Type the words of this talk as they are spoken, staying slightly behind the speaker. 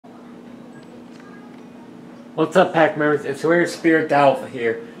What's up, pack members? It's Weird Spirit Alpha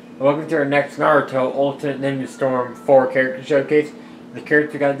here. And welcome to our next Naruto Ultimate Ninja Storm 4 character showcase. The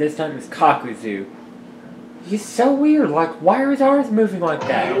character we got this time is Kakuzu. He's so weird, like, why are his arms moving like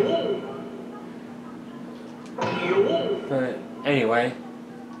that? But, anyway.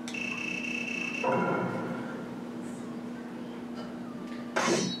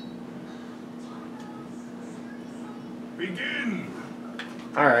 Begin!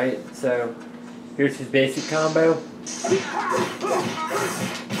 Alright, so here's his basic combo.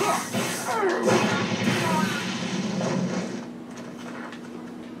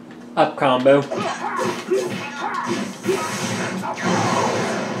 Up combo.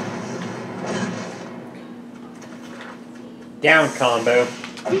 Down combo.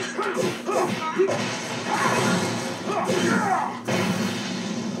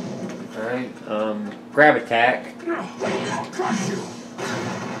 Alright, grab attack.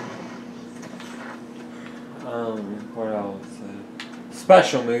 What else?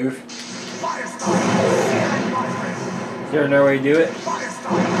 Special move. Is there no way to do it? No,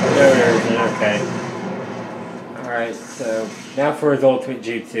 there isn't. Okay. Alright, so now for his ultimate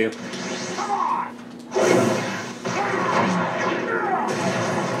jutsu.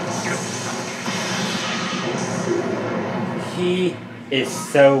 He is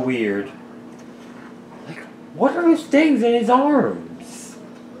so weird. Like, what are those things in his arms?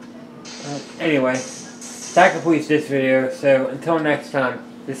 Anyway, that completes this video, so until next time,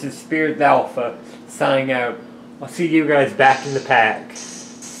 this is Spirit Alpha signing out. I'll see you guys back in the pack.